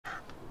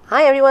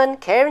Hi everyone,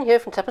 Keren here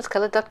from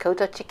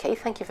tuppencecoloured.co.uk.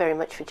 Thank you very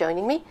much for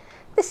joining me.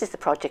 This is the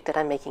project that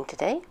I'm making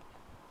today.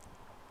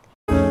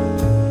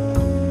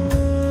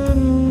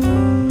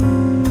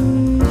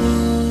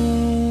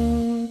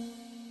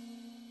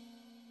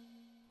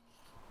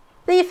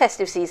 The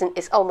festive season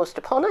is almost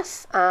upon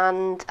us,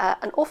 and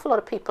an awful lot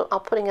of people are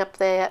putting up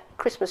their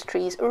Christmas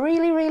trees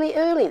really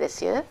early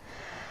this year.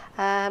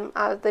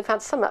 They've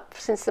had some up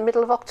since the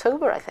middle of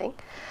October, I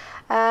think.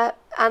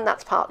 And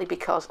that's partly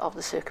because of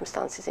the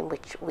circumstances in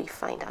which we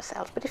find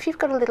ourselves. But if you've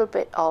got a little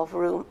bit of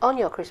room on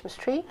your Christmas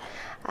tree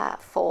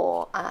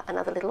for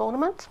another little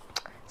ornament,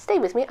 stay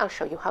with me, I'll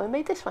show you how I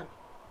made this one.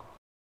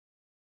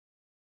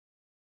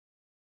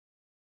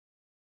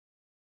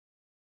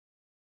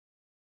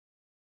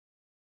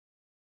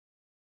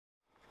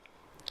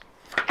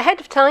 Ahead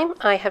of time,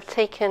 I have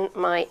taken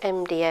my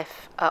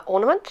MDF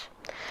ornament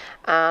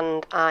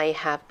and I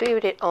have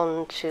glued it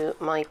onto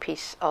my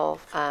piece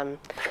of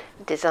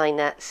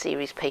designer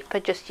series paper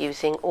just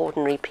using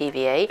ordinary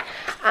PVA,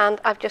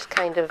 and I've just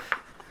kind of,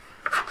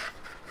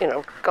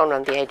 gone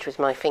around the edge with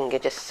my finger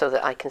just so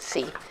that I can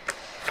see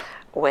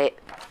where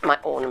my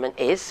ornament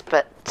is.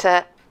 But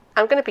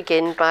I'm going to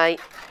begin by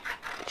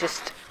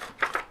just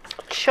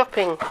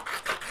chopping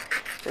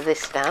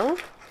this down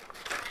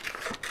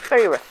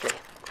very roughly.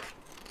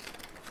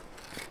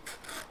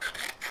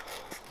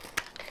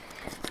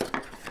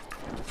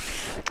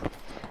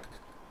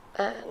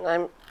 And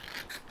I'm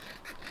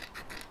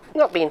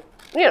not being,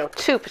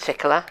 too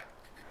particular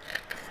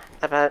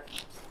about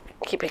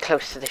keeping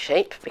close to the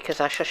shape, because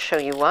I shall show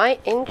you why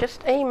in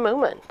just a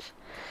moment.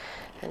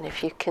 And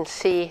if you can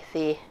see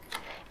the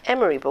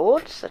emery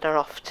boards that are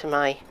off to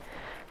my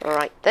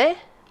right there,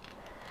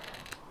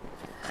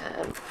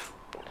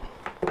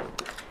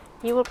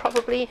 you will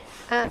probably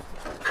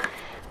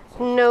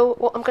know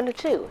what I'm going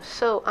to do.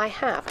 So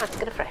let's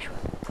get a fresh one.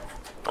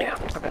 Yeah,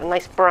 I've got a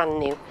nice brand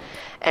new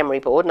emery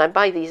board, and I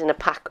buy these in a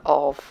pack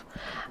of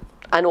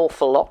an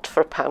awful lot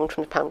for £1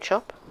 from the pound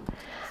shop,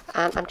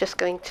 and I'm just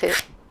going to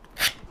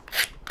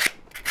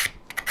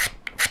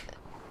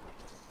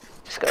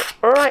just go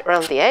right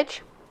round the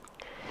edge,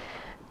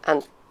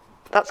 and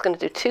that's going to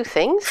do two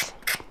things.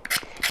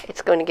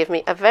 It's going to give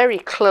me a very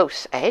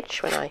close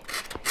edge when I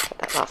get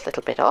that last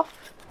little bit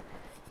off.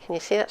 Can you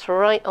see that's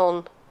right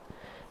on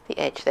the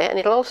edge there, and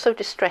it'll also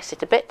distress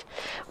it a bit,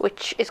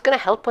 which is going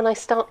to help when I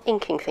start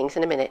inking things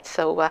in a minute.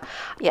 So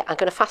yeah, I'm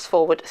going to fast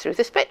forward through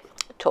this bit,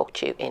 talk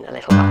to you in a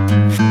little while.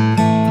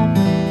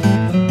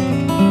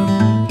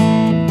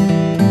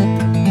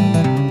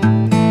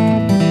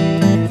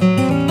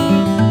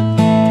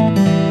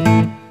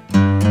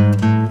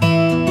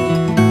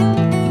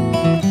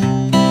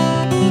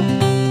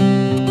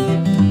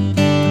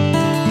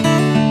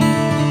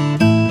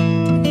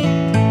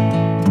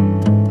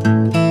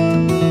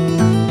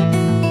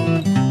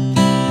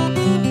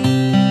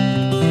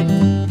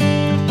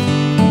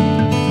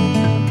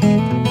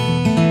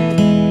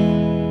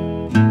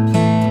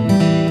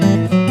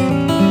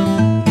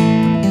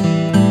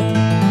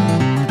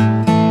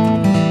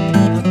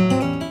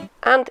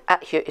 And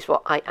here is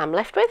what I am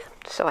left with.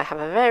 So I have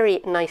a very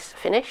nice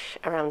finish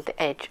around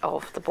the edge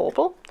of the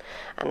bauble,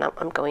 and now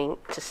I'm going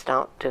to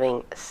start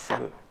doing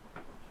some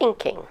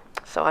inking.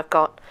 So I've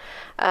got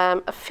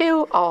a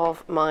few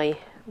of my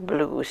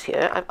blues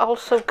here. I've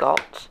also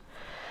got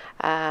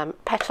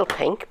petal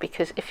pink,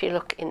 because if you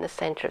look in the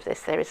centre of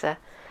this, there is a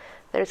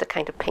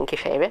kind of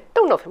pinkish area.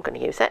 Don't know if I'm going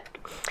to use it.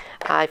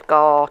 I've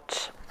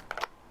got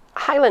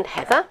Highland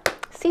Heather,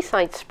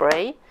 Seaside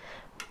Spray,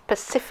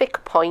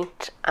 Pacific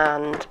Point,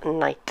 and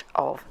Night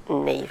of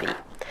Navy.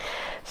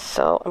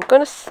 So I'm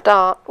going to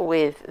start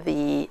with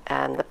the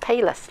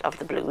palest of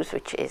the blues,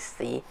 which is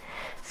the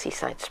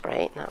Seaside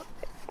Spray. Now,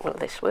 will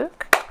this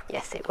work?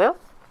 Yes, it will.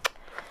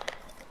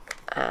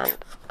 And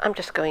I'm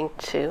just going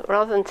to,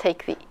 rather than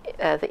take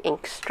the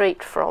ink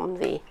straight from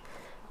the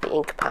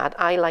ink pad,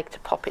 I like to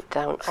pop it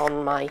down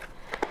on my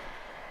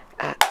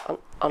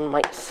on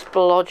my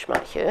splodge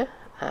mat here,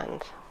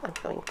 and I'm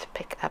going to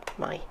pick up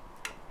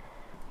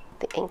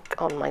the ink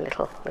on my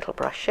little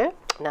brush here.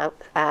 Now,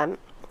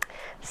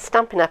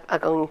 Stampin Up are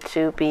going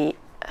to be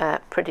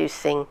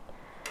producing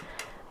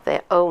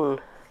their own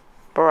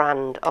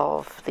brand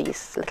of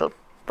these little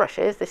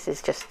brushes. This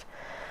is just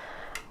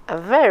a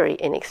very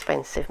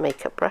inexpensive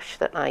makeup brush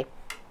that I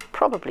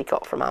probably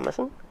got from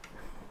Amazon,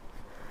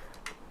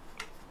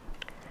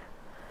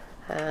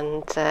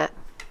 and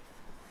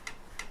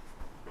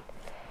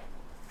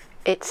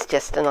it's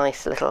just a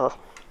nice little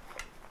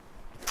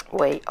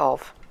way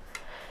of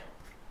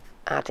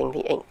adding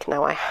the ink.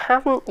 Now, I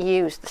haven't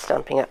used the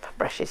Stampin Up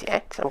brushes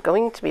yet. I'm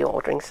going to be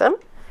ordering some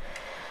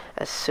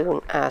as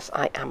soon as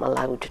I am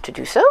allowed to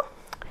do so.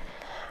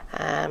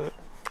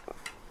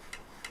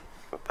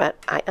 But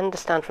I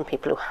understand from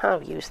people who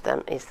have used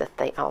them is that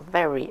they are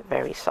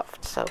very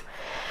soft. So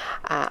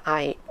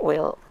I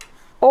will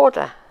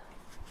order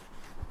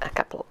a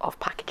couple of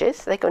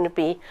packages. They're going to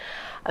be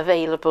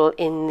available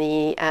in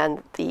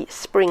the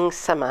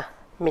spring-summer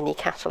mini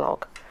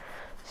catalogue.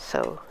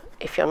 So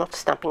if you're not a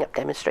Stampin Up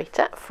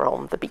demonstrator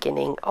from the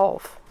beginning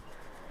of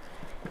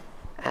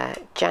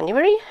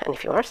January, and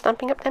if you are a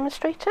Stampin' Up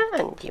demonstrator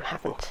and you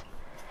haven't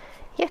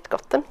yet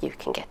got them, you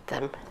can get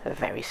them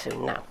very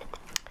soon now.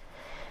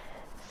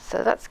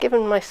 So that's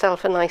given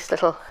myself a nice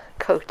little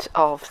coat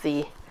of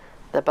the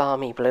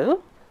Balmy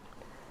Blue.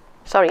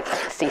 Sorry,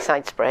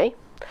 Seaside Spray.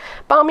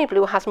 Balmy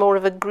Blue has more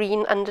of a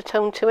green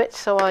undertone to it,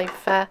 so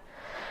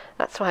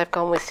that's why I've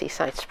gone with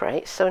Seaside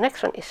Spray. So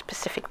next one is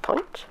Pacific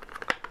Point.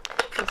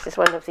 This is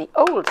one of the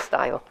old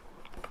style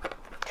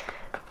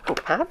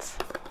ink pads.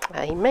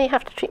 I may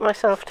have to treat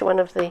myself to one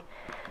of the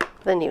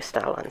new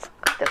style ones.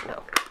 I don't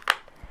know.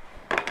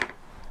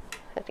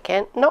 And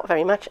again, not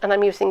very much, and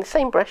I'm using the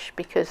same brush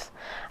because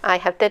I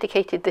have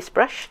dedicated this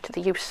brush to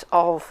the use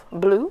of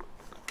blue.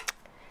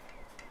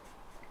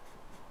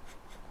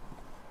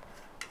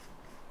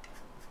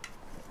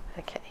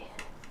 Okay.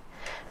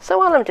 So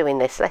while I'm doing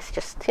this, let's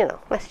just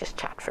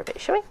chat for a bit,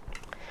 shall we?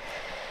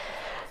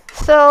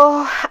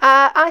 So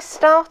I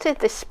started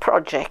this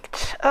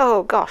project,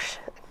 oh gosh,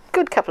 a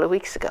good couple of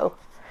weeks ago,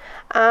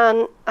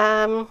 and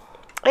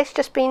it's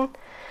just been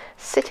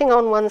sitting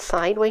on one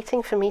side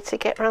waiting for me to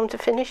get round to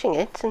finishing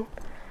it, and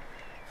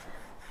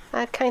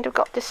I kind of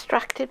got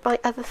distracted by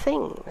other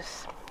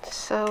things.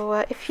 So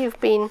if you've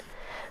been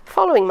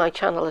following my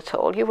channel at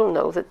all, you will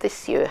know that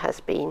this year has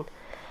been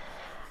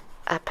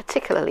a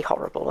particularly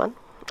horrible one,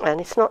 and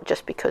it's not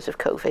just because of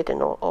COVID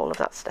and all of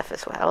that stuff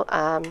as well.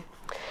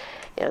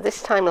 You know,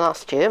 this time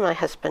last year my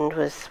husband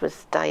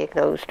was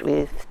diagnosed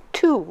with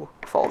 2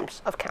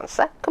 forms of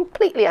cancer,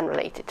 completely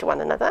unrelated to one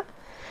another.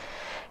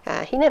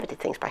 He never did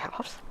things by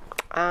halves,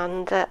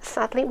 and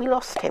sadly we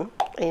lost him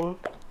in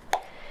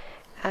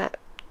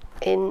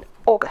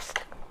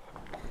August.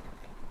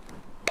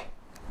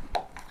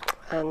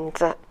 And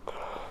there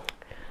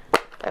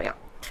we are.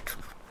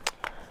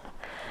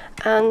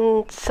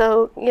 And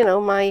so, you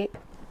know, my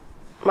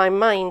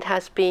mind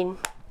has been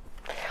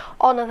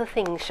on other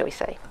things, shall we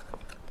say.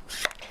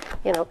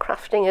 You know,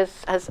 crafting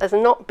has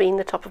not been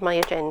the top of my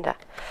agenda.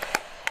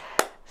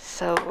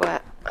 So,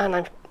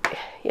 and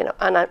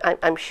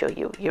I'm sure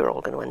you're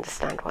all going to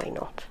understand why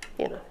not.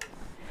 You know,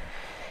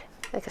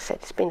 like I said,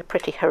 it's been a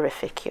pretty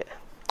horrific year.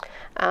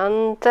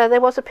 And there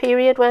was a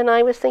period when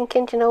I was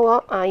thinking, you know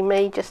what, I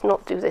may just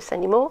not do this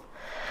anymore.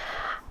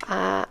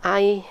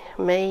 I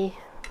may,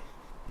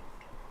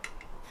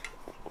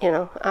 you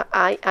know,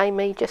 I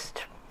may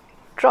just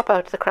drop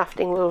out of the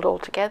crafting world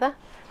altogether.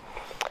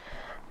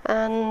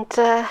 And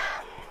did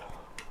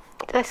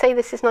I say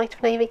this is Night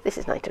of Navy? This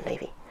is Night of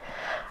Navy.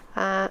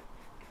 And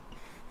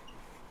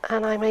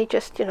I may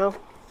just, you know,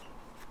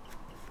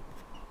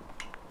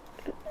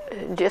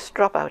 just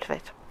drop out of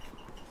it.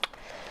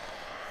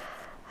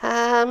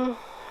 And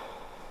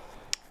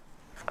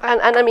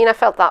I mean, I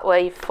felt that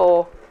way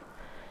for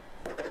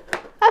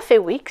a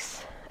few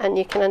weeks, and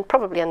you can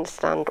probably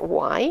understand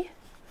why.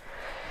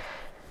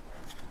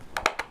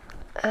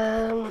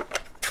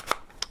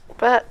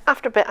 But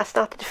after a bit, I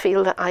started to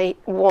feel that I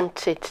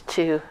wanted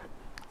to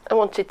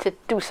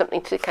do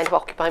something to kind of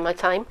occupy my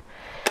time,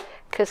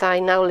 because I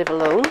now live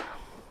alone,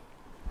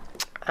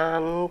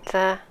 and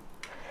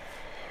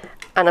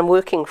I'm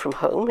working from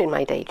home in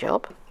my day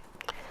job.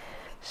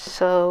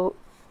 So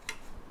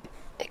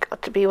it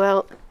got to be,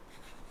 well,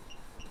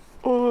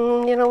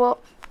 you know what,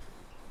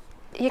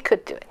 you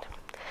could do it.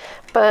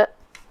 But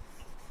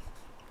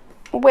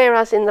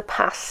whereas in the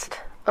past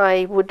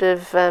I would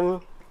have,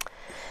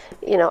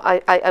 you know,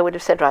 I would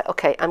have said, right,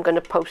 okay, I'm going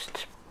to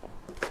post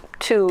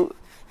 2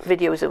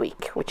 videos a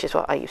week, which is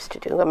what I used to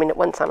do. I mean, at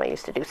one time I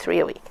used to do 3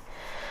 a week,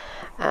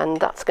 and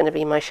that's going to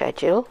be my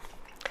schedule.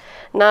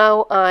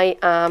 Now I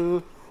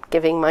am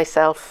giving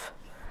myself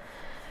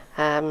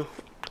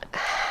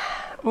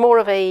more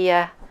of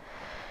a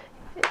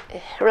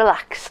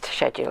relaxed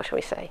schedule, shall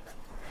we say.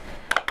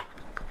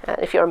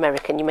 If you're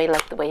American, you may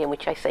like the way in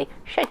which I say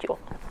schedule,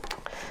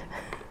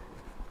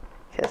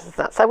 because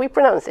that's how we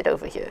pronounce it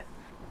over here.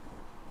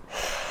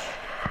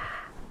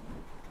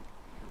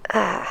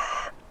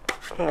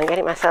 I'm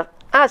getting myself,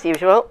 as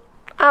usual,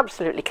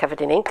 absolutely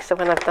covered in ink, so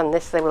when I've done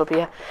this there will be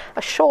a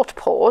short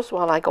pause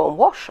while I go and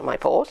wash my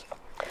paws.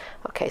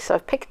 Okay, so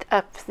I've picked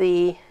up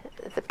the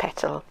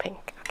petal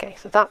pink. Okay,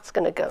 so that's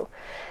going to go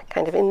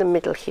kind of in the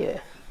middle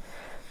here,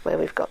 where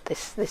we've got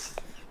this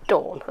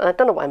dawn. And I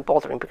don't know why I'm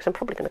bothering, because I'm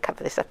probably going to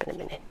cover this up in a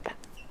minute, but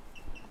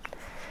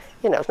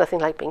you know, it's nothing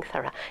like being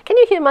thorough. Can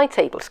you hear my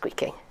table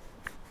squeaking?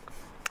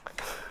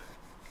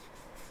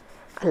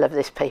 I love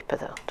this paper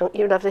though. Don't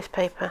you love this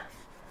paper?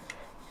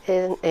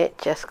 Isn't it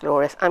just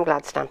glorious? I'm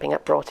glad Stampin'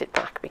 Up brought it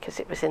back, because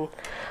it was in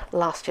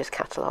last year's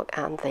catalogue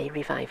and they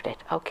revived it.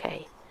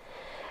 Okay,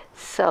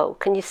 so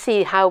can you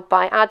see how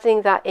by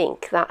adding that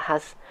ink, that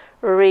has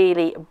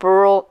really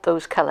brought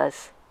those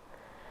colours,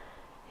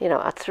 you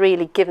know, it's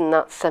really given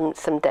that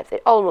some depth.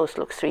 It almost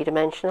looks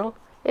 3-dimensional.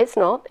 It's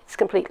not, it's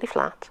completely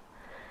flat.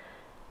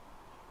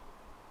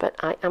 But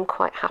I am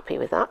quite happy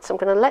with that. So I'm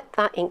going to let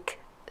that ink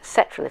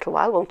set for a little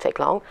while, won't take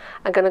long.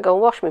 I'm going to go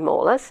and wash my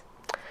maulers,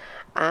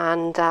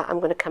 and I'm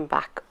going to come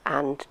back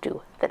and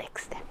do the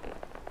next step.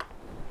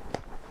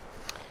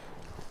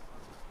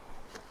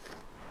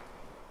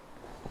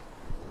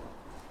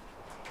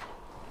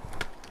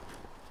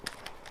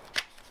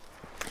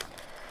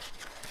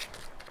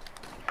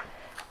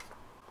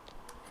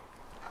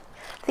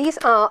 these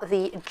are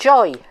the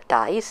Joy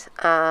dies,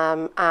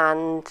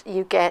 and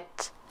you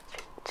get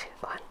 2,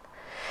 1.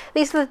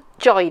 These are the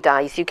Joy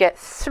dies. You get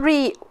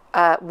 3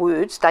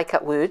 words, die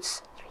cut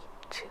words. 3,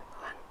 2,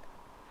 1.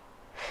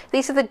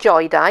 These are the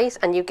Joy dies,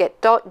 and you get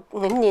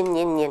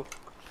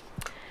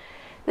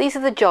These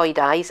are the Joy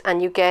dies,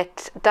 and you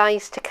get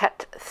dies to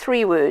cut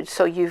 3 words.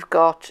 So you've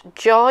got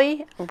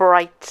joy,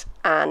 bright,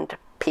 and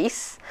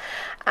peace,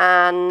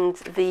 and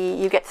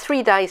you get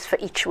 3 dies for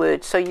each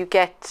word. So you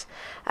get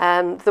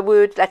the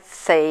word, let's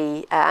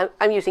say,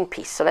 I'm using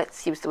peace, so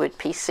let's use the word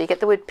peace. So you get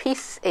the word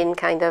peace in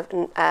kind of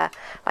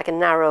like a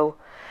narrow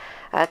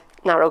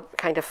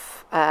kind of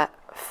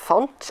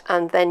font,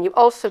 and then you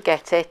also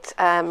get it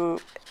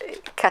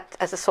cut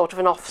as a sort of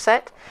an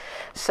offset.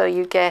 So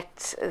you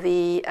get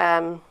the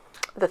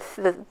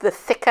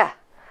thicker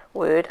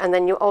word, and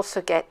then you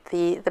also get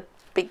the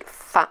big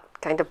fat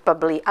kind of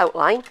bubbly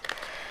outline.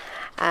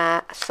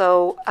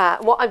 So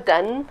what I've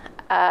done,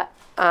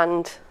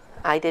 and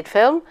I did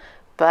film,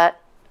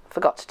 but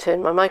forgot to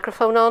turn my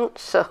microphone on,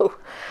 so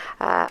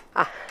I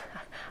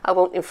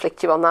won't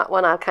inflict you on that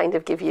one. I'll kind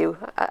of give you,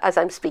 as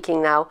I'm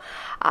speaking now,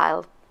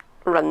 I'll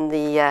run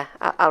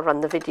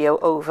the video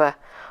over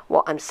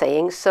what I'm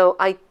saying. So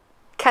I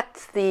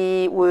cut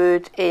the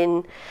word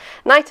in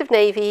Night of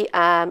Navy,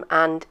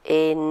 and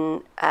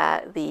in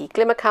the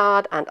glimmer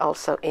card, and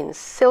also in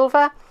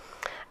silver,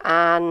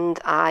 and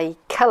I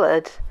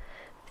coloured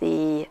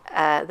the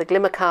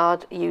glimmer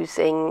card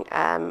using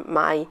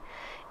my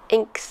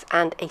inks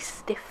and a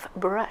stiff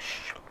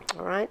brush.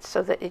 All right,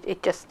 so that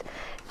it just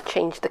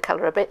changed the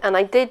colour a bit, and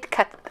I did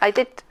cut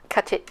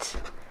it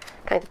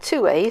kind of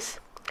 2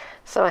 ways.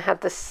 So I had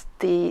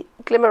the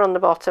glimmer on the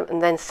bottom,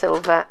 and then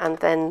silver, and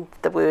then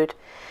the word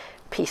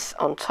peace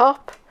on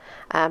top,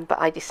 but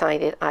I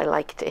decided I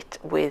liked it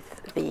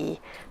with the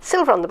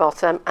silver on the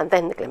bottom, and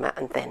then the glimmer,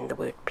 and then the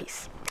word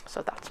peace.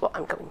 So that's what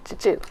I'm going to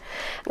do.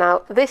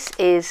 Now this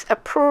is a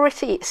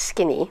pretty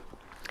skinny,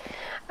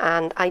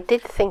 and I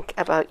did think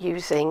about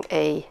using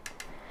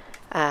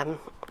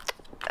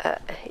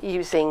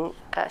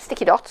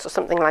sticky dots or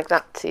something like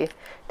that to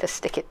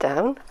stick it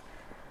down.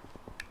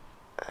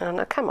 And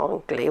now come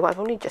on, glue, I've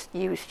only just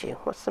used you.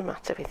 What's the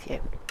matter with you?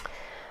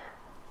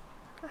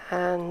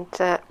 And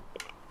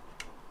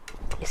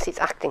you see, it's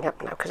acting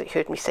up now because it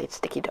heard me say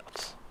sticky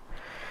dots.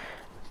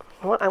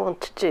 And what I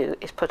want to do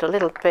is put a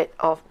little bit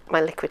of my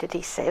liquid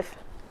adhesive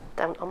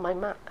down on my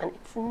mat, and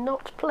it's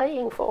not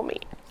playing for me.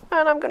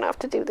 And I'm going to have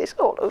to do this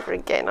all over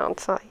again,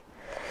 aren't I?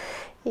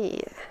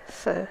 Yeah,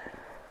 so...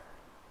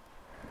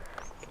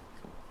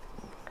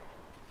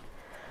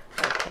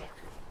 Okay.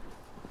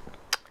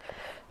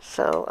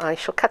 So I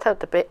shall cut out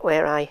the bit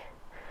where I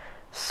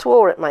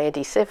swore at my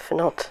adhesive for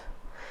not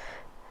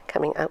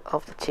coming out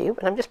of the tube,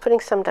 and I'm just putting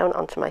some down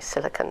onto my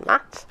silicone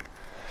mat.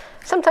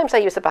 Sometimes I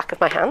use the back of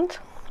my hand.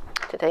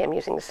 Today I'm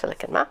using the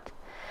silicone mat,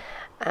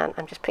 and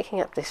I'm just picking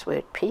up this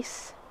word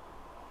peace.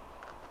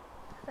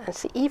 And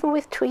see, even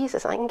with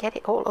tweezers I can get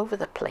it all over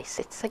the place.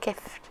 It's a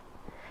gift.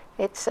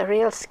 It's a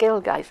real skill,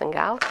 guys and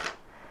gals.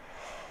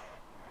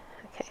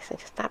 Okay, so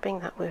just dabbing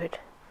that word.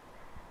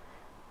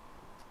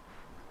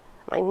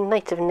 My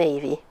Night of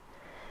Navy.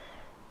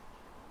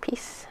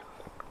 Peace.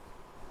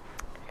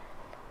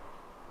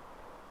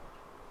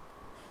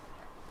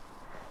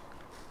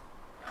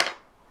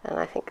 And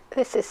I think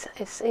this is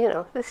you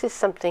know, this is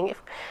something,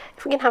 if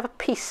we can have a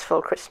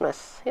peaceful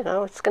Christmas, you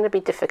know, it's going to be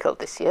difficult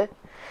this year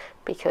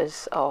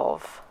because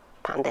of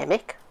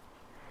pandemic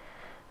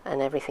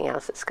and everything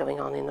else that's going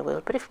on in the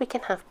world. But if we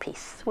can have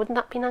peace, wouldn't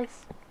that be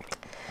nice?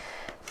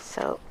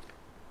 So,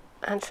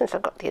 and since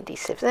I've got the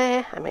adhesive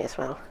there, I may as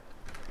well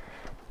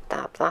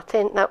dab that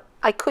in. Now,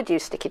 I could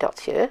use sticky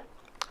dots here.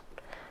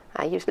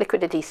 I use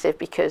liquid adhesive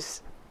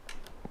because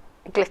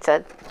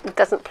glitter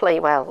doesn't play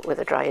well with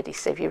a dry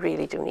adhesive. You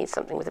really do need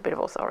something with a bit of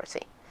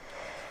authority.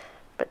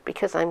 But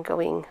because I'm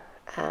going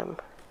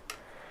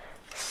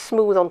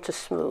smooth onto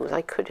smooth,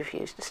 I could have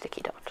used a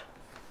sticky dot,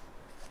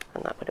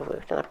 and that would have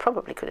worked. And I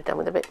probably could have done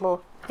with a bit more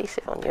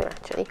adhesive on here,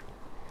 actually.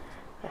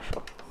 I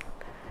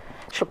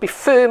shall be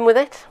firm with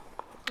it.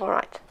 All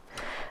right.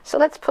 So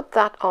let's put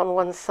that on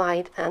one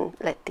side and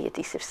let the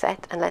adhesive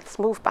set, and let's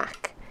move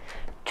back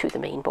to the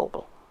main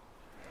bauble.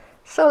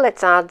 So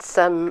let's add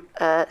some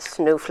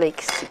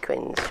snowflake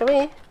sequins, shall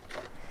we?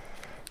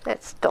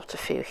 Let's dot a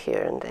few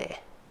here and there.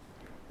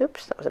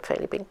 Oops, that was a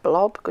fairly big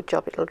blob. Good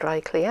job, it'll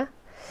dry clear.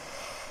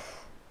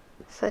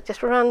 So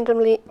just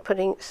randomly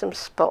putting some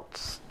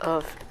spots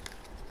of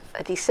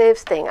adhesive,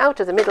 staying out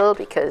of the middle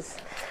because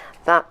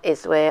that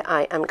is where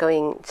I am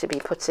going to be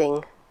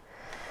putting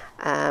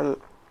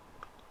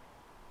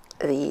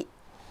the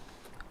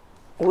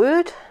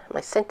word,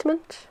 my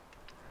sentiment.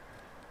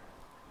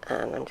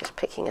 And I'm just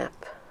picking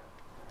up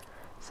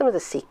some of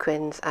the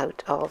sequins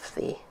out of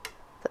the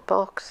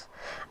box.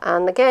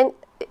 And again,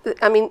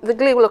 I mean, the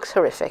glue looks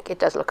horrific. It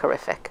does look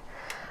horrific.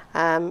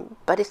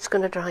 But it's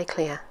going to dry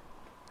clear.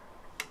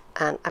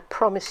 And I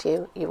promise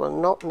you, you will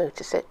not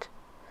notice it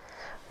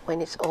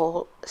when it's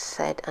all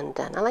said and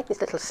done. I like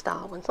these little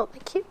star ones, aren't they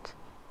cute?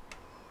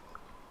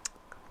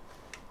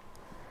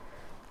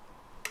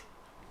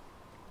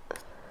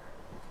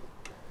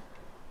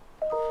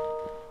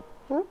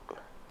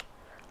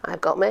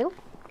 I've got mail.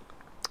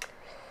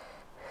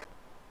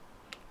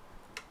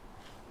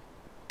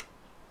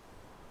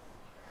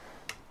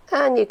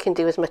 And you can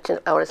do as much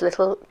or as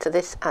little to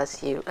this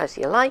as you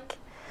like.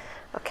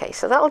 Okay,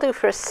 so that'll do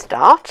for a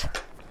start.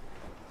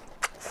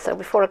 So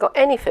before I go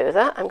any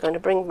further, I'm going to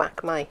bring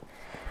back my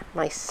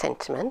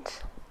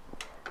sentiment,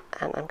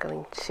 and I'm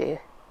going to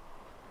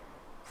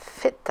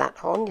fit that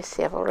on. You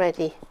see, I've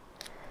already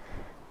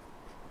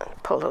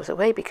pulled those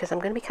away because I'm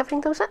going to be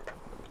covering those up.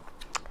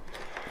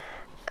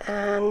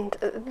 And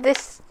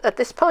this, at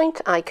this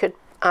point, I could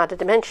add a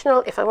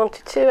dimensional if I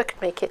wanted to. I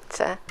could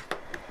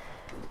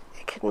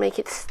make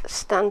it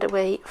stand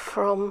away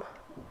from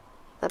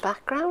the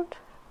background,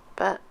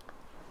 but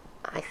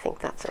I think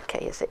that's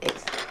okay as it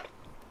is.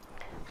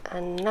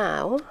 And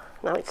now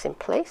it's in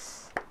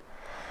place,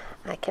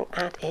 I can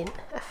add in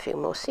a few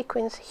more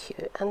sequins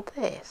here and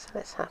there. So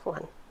let's have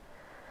one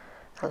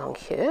along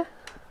here.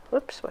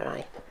 Whoops, where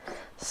I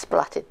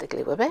splattered the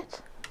glue a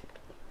bit.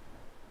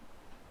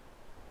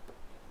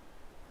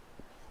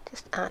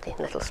 Just add in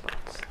little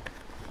spots.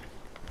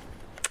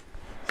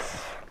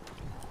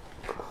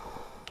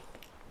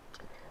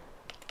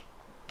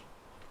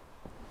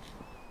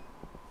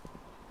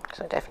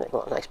 So I definitely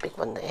want a nice big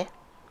one there.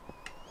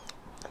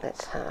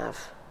 Let's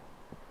have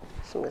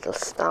some little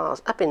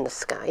stars up in the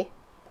sky,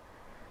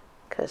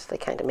 because they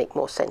kind of make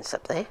more sense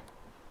up there.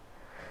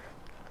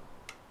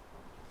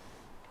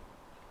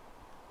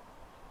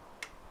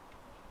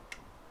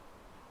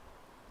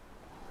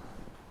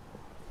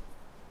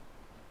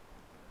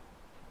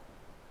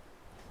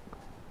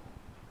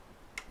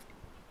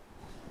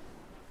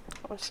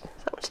 Is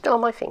that one still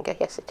on my finger?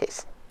 Yes, it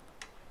is.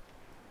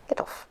 Get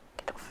off,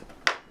 get off.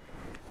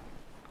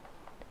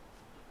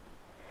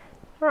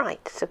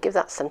 Right, so give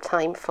that some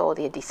time for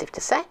the adhesive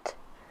to set,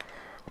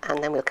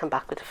 and then we'll come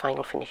back with the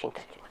final finishing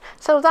touch.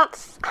 So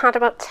that's had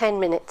about 10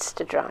 minutes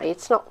to dry.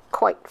 It's not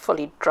quite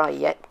fully dry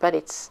yet, but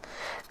it's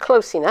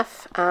close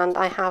enough. And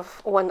I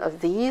have one of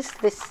these.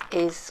 This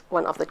is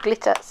one of the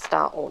glitter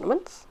star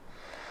ornaments,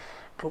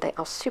 and they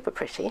are super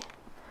pretty.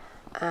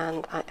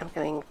 And I am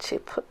going to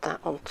put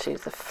that onto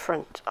the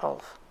front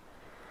of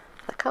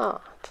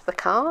the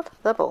card,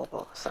 the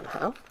bauble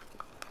somehow.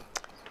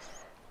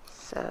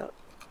 So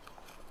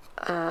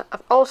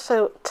I've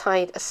also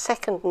tied a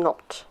second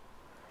knot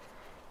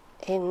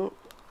in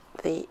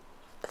the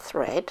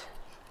thread,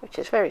 which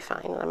is very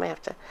fine, and I may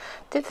have to,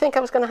 did think I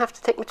was going to have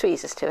to take my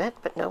tweezers to it,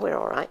 but no, we're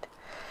all right,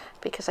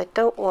 because I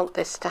don't want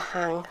this to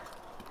hang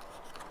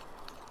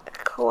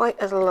quite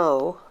as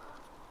low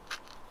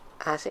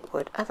as it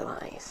would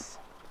otherwise.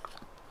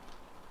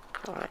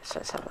 Alright, so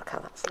let's have a look how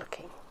that's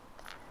looking.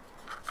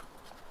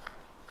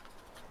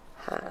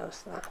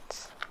 How's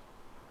that?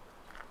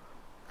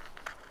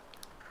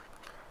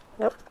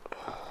 Nope.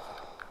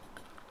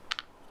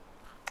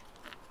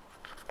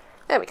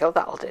 There we go,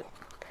 that'll do.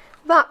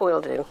 That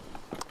will do.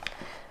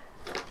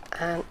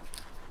 And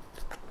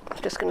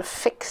I'm just going to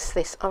fix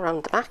this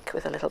around the back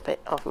with a little bit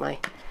of my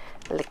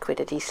liquid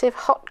adhesive.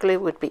 Hot glue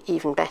would be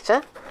even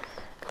better,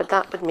 but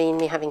that would mean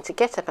me having to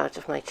get up out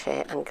of my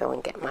chair and go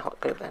and get my hot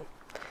glue gun.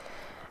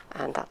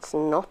 And that's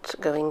not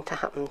going to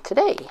happen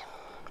today.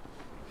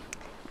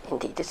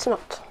 Indeed, it's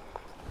not.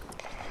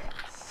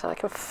 So I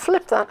can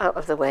flip that out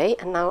of the way,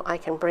 and now I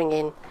can bring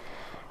in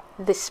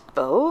this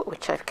bow,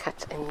 which I've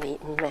cut in the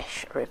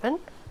mesh ribbon.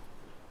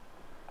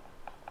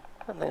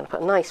 And I'm going to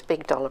put a nice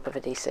big dollop of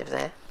adhesive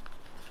there.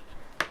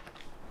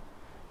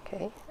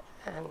 Okay,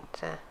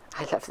 and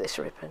I love this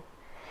ribbon.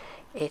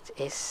 It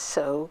is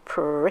so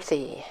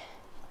pretty.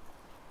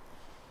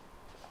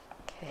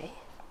 Okay.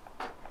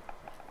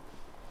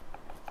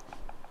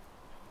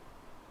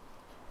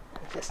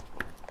 And just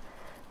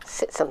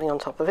sit something on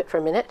top of it for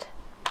a minute.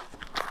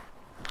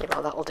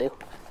 Well, that'll do.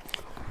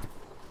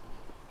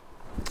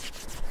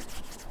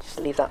 Just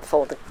leave that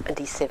for the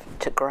adhesive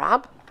to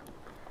grab.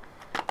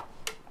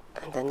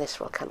 And then this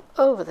will come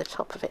over the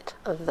top of it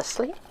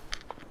thusly.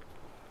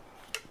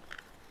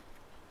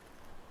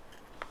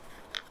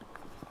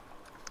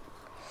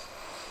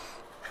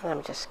 And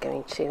I'm just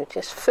going to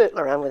just fool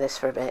around with this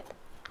for a bit,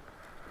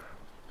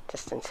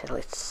 just until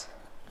it's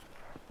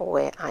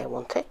where I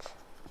want it.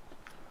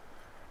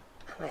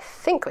 And I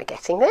think we're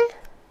getting there.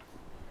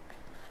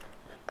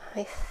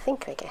 I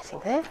think we're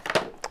getting there.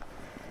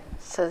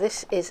 So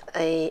this is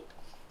a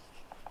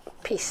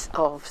piece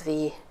of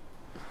the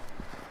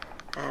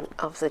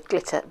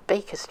glitter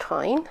baker's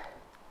twine,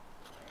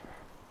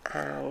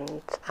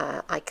 and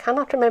I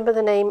cannot remember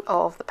the name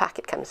of the pack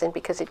it comes in,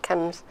 because it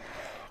comes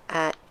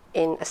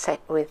in a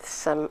set with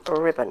some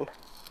ribbon,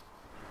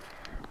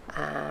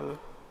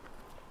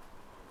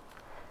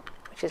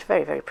 which is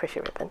very, very pretty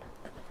ribbon.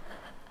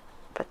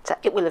 But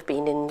it will have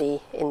been in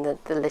the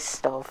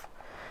list of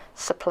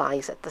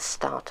supplies at the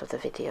start of the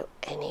video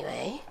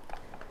anyway.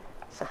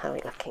 So how are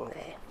we looking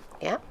there?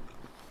 Yeah.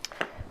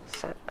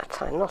 So I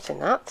tie a knot in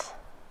that.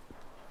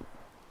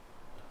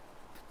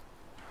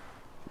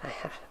 I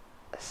have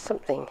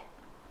something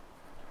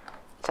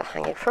to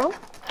hang it from.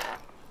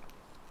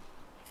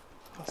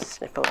 I'll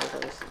snip over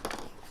those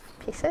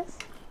pieces.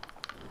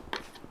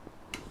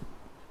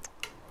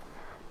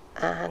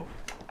 And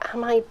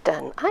am I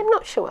done? I'm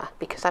not sure,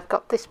 because I've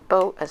got this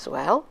bow as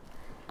well.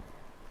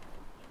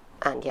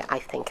 And yeah, I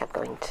think I'm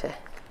going to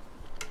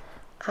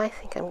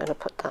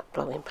put that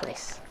bow in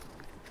place.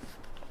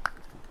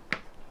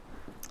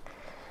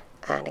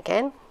 And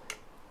again,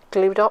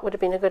 glue dot would have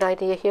been a good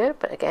idea here,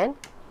 but again,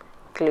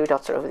 glue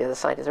dots are over the other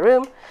side of the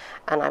room,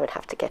 and I would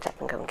have to get up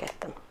and go and get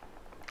them.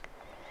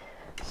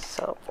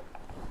 So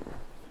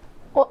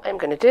what I'm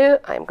going to do,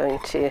 I'm going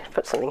to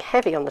put something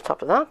heavy on the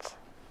top of that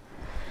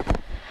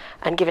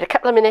and give it a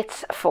couple of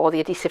minutes for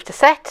the adhesive to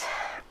set,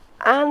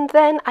 and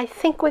then I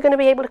think we're going to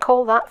be able to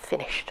call that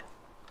finished.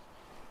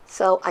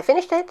 So I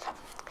finished it.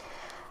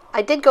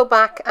 I did go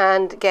back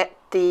and get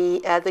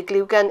the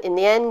glue gun in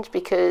the end,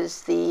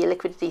 because the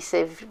liquid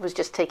adhesive was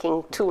just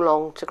taking too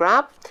long to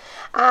grab.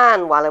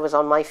 And while I was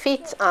on my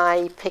feet,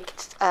 I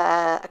picked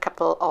a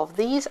couple of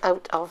these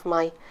out of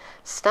my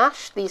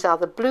stash. These are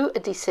the blue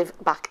adhesive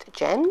backed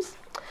gems,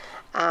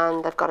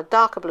 and I've got a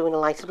darker blue and a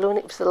lighter blue, and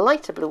it was the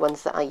lighter blue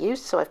ones that I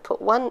used. So I've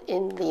put one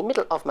in the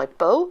middle of my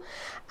bow,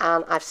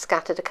 and I've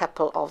scattered a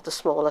couple of the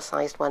smaller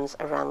sized ones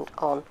around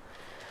on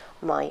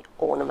my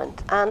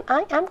ornament, and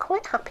I am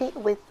quite happy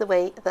with the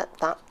way that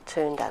that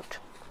turned out.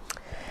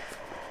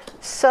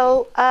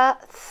 So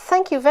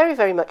thank you very,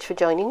 very much for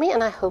joining me,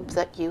 and I hope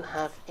that you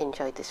have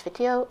enjoyed this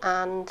video,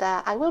 and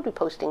I will be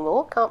posting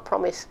more. Can't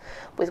promise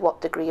with what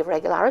degree of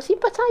regularity,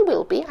 but I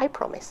will be, I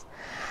promise.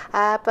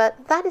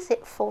 But that is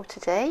it for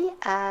today.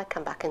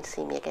 Come back and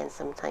see me again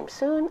sometime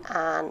soon,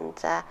 and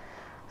I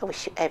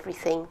wish you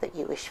everything that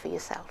you wish for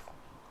yourself.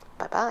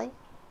 Bye bye.